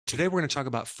Today, we're going to talk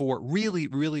about 4 really,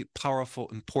 really powerful,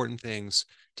 important things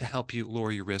to help you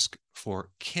lower your risk for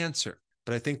cancer.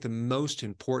 But I think the most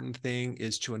important thing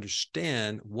is to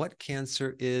understand what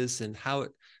cancer is and how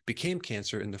it became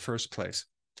cancer in the first place.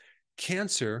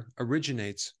 Cancer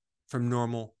originates from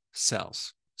normal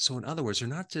cells. So in other words, they're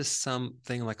not just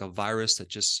something like a virus that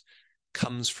just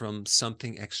comes from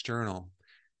something external.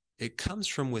 It comes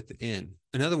from within.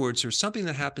 In other words, there's something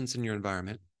that happens in your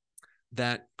environment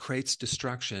that creates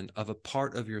destruction of a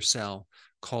part of your cell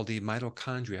called the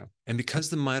mitochondria. And because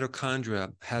the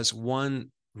mitochondria has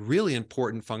one really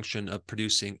important function of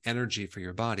producing energy for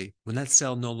your body, when that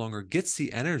cell no longer gets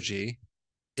the energy,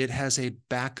 it has a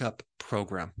backup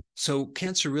program. So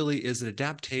cancer really is an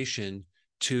adaptation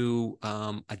to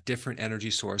a different energy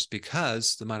source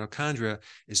because the mitochondria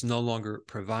is no longer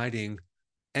providing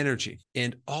energy.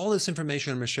 And all this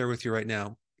information I'm going to share with you right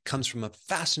now comes from a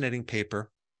fascinating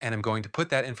paper, and I'm going to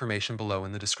put that information below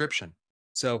in the description.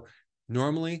 So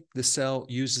normally the cell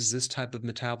uses this type of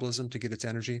metabolism to get its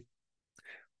energy.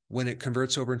 When it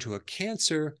converts over into a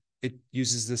cancer, it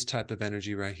uses this type of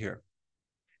energy right here.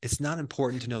 It's not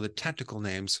important to know the technical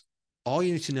names. All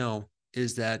you need to know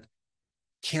is that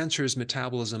cancer's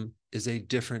metabolism is a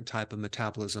different type of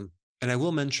metabolism. And I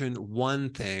will mention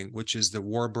one thing, which is the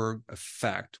Warburg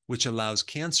effect, which allows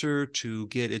cancer to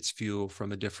get its fuel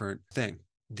from a different thing.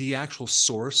 The actual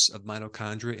source of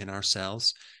mitochondria in our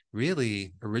cells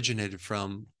really originated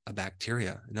from a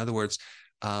bacteria. In other words,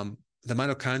 the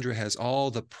mitochondria has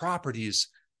all the properties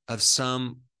of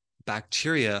some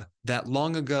bacteria that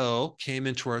long ago came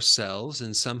into our cells,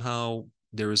 and somehow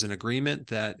there was an agreement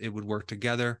that it would work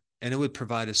together and it would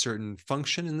provide a certain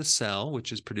function in the cell,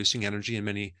 which is producing energy and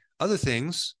many other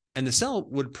things. And the cell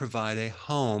would provide a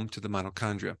home to the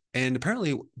mitochondria. And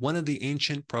apparently one of the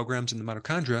ancient programs in the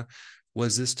mitochondria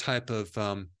was this type of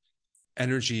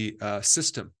energy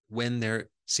system. When there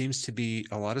seems to be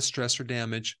a lot of stress or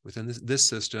damage within this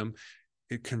system,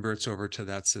 it converts over to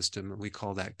that system, and we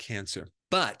call that cancer.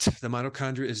 But the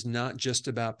mitochondria is not just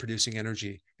about producing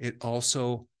energy. It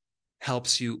also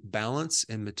helps you balance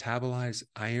and metabolize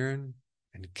iron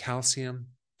and calcium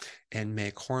and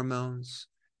make hormones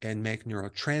and make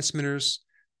neurotransmitters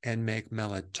and make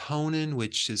melatonin,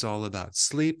 which is all about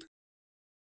sleep.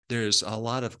 There's a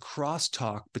lot of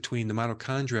crosstalk between the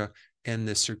mitochondria and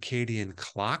the circadian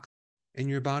clock in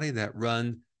your body that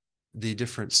run the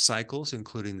different cycles,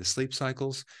 including the sleep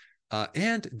cycles,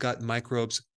 and gut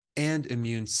microbes and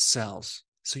immune cells.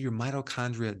 So your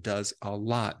mitochondria does a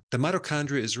lot. The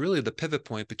mitochondria is really the pivot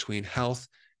point between health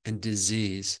and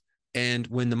disease. And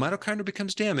when the mitochondria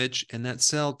becomes damaged and that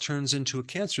cell turns into a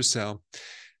cancer cell,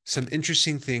 some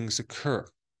interesting things occur.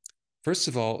 First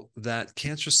of all, that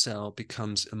cancer cell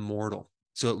becomes immortal.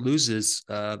 So it loses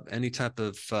any type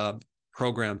of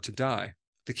program to die.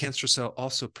 The cancer cell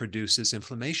also produces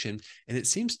inflammation, and it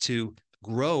seems to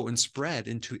grow and spread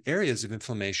into areas of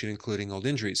inflammation, including old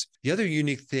injuries. The other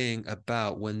unique thing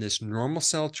about when this normal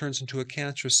cell turns into a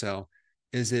cancer cell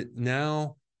is it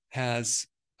now has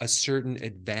a certain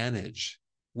advantage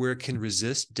where it can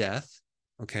resist death,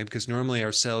 okay? Because normally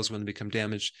our cells, when they become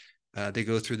damaged, they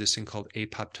go through this thing called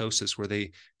apoptosis, where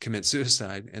they commit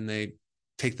suicide and they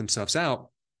take themselves out,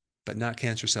 but not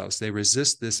cancer cells. They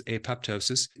resist this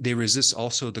apoptosis. They resist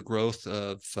also the growth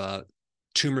of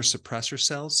tumor suppressor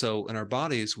cells. So in our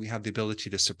bodies, we have the ability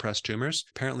to suppress tumors.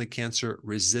 Apparently, cancer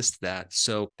resists that.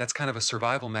 So that's kind of a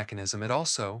survival mechanism. It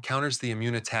also counters the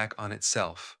immune attack on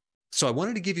itself. So I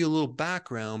wanted to give you a little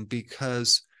background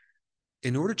because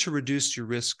in order to reduce your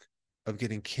risk of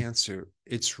getting cancer,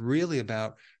 it's really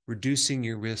about reducing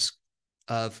your risk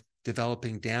of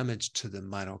developing damage to the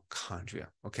mitochondria,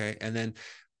 okay? And then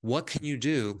what can you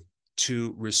do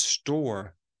to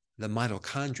restore the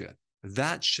mitochondria?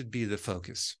 That should be the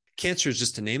focus. Cancer is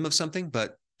just a name of something,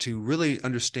 but to really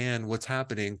understand what's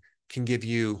happening can give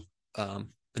you an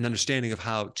understanding of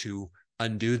how to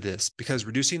undo this, because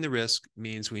reducing the risk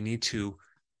means we need to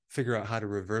figure out how to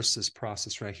reverse this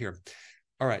process right here.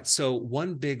 All right, so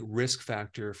one big risk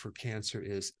factor for cancer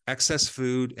is excess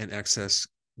food and excess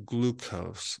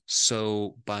glucose.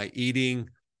 So by eating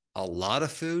a lot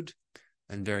of food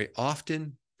and very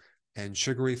often and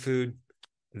sugary food,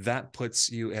 that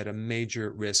puts you at a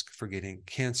major risk for getting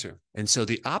cancer. And so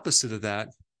the opposite of that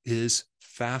is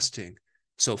fasting.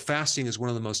 So fasting is one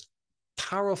of the most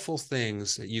powerful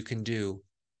things that you can do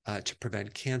to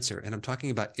prevent cancer. And I'm talking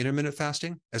about intermittent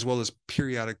fasting as well as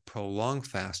periodic prolonged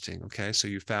fasting, okay? So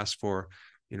you fast for,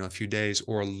 a few days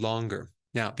or longer.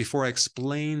 Now, before I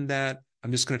explain that,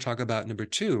 I'm just going to talk about number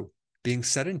 2, being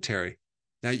sedentary.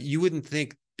 Now, you wouldn't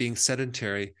think being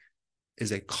sedentary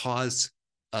is a cause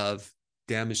of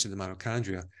damage to the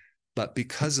mitochondria. But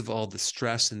because of all the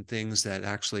stress and things that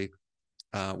actually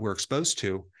we're exposed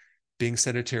to, being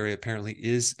sedentary apparently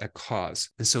is a cause.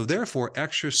 And so therefore,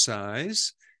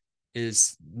 exercise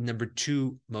is number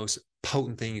 2 most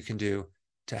potent thing you can do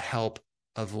to help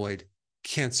avoid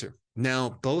cancer.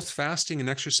 Now, both fasting and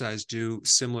exercise do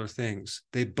similar things.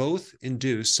 They both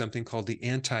induce something called the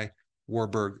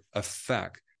anti-Warburg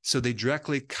effect. So they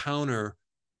directly counter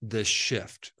the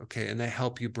shift, okay? And they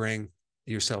help you bring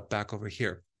yourself back over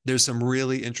here. There's some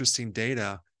really interesting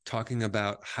data talking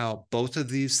about how both of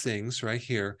these things right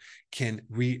here can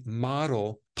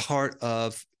remodel part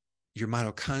of your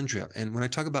mitochondria. And when I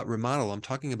talk about remodel, I'm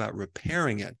talking about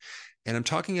repairing it. And I'm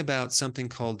talking about something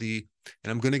called and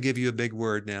I'm going to give you a big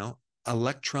word now,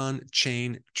 electron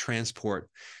chain transport.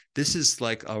 This is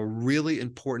like a really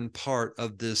important part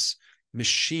of this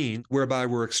machine whereby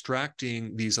we're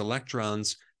extracting these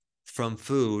electrons from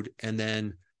food and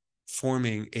then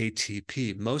forming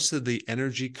ATP. Most of the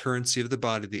energy currency of the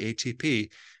body, the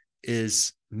ATP,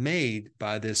 is made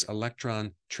by this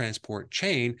electron transport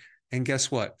chain. And guess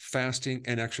what? Fasting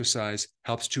and exercise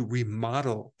helps to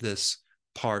remodel this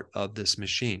part of this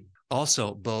machine.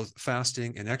 Also, both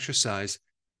fasting and exercise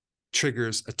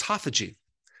triggers autophagy.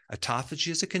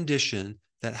 Autophagy is a condition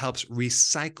that helps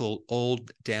recycle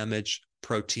old damaged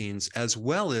proteins as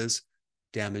well as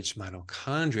damaged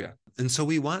mitochondria. And so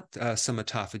we want some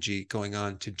autophagy going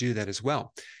on to do that as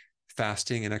well.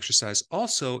 Fasting and exercise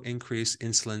also increase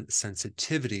insulin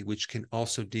sensitivity, which can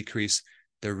also decrease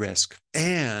the risk.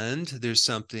 And there's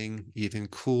something even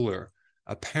cooler.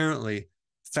 Apparently,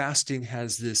 fasting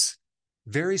has this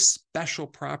very special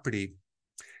property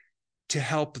to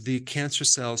help the cancer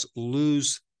cells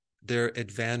lose their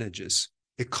advantages.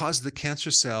 It causes the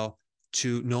cancer cell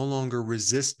to no longer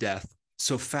resist death.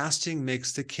 So fasting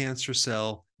makes the cancer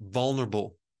cell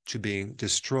vulnerable to being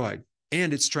destroyed,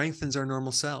 and it strengthens our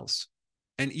normal cells.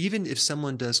 And even if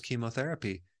someone does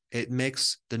chemotherapy, it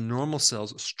makes the normal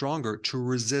cells stronger to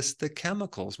resist the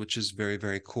chemicals, which is very,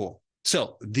 very cool.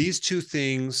 So these 2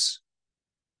 things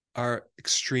are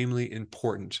extremely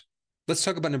important. Let's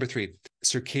talk about number 3,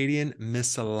 circadian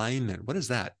misalignment. What is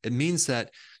that? It means that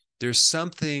there's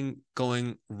something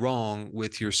going wrong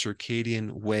with your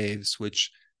circadian waves,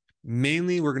 which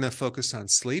mainly we're going to focus on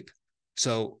sleep.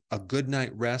 So a good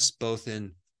night rest, both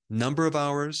in number of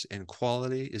hours and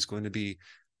quality, is going to be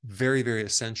very, very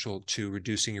essential to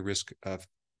reducing your risk of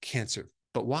cancer.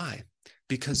 But why?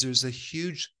 Because there's a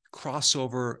huge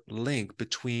crossover link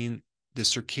between the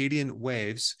circadian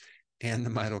waves and the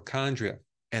mitochondria,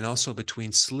 and also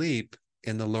between sleep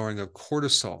and the lowering of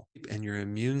cortisol and your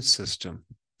immune system.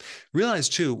 Realize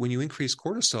too, when you increase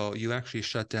cortisol, you actually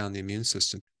shut down the immune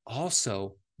system.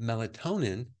 Also,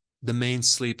 melatonin, the main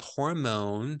sleep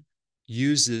hormone,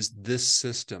 uses this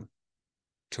system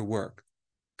to work.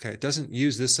 Okay, it doesn't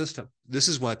use this system. This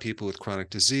is why people with chronic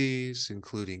disease,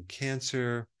 including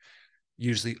cancer,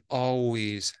 usually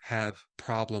always have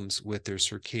problems with their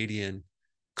circadian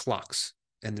clocks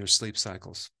and their sleep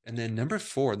cycles. And then number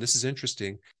 4, this is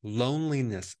interesting,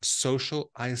 loneliness, social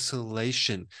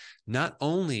isolation, not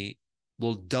only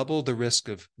will double the risk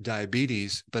of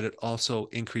diabetes, but it also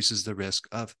increases the risk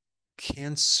of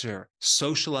cancer.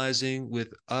 Socializing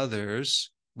with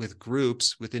others, with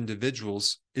groups, with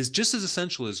individuals is just as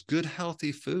essential as good,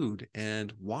 healthy food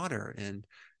and water and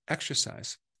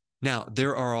exercise. Now,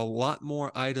 there are a lot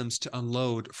more items to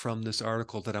unload from this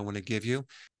article that I want to give you.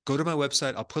 Go to my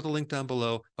website. I'll put a link down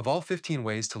below of all 15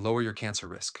 ways to lower your cancer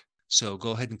risk. So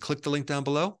go ahead and click the link down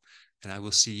below, and I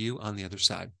will see you on the other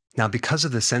side. Now, because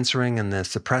of the censoring and the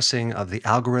suppressing of the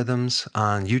algorithms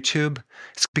on YouTube,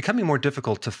 it's becoming more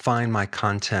difficult to find my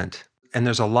content. And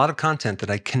there's a lot of content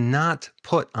that I cannot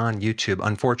put on YouTube,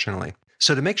 unfortunately.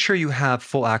 So to make sure you have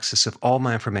full access of all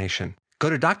my information, go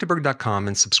to drberg.com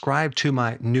and subscribe to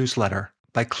my newsletter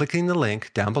by clicking the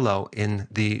link down below in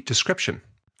the description.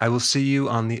 I will see you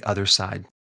on the other side.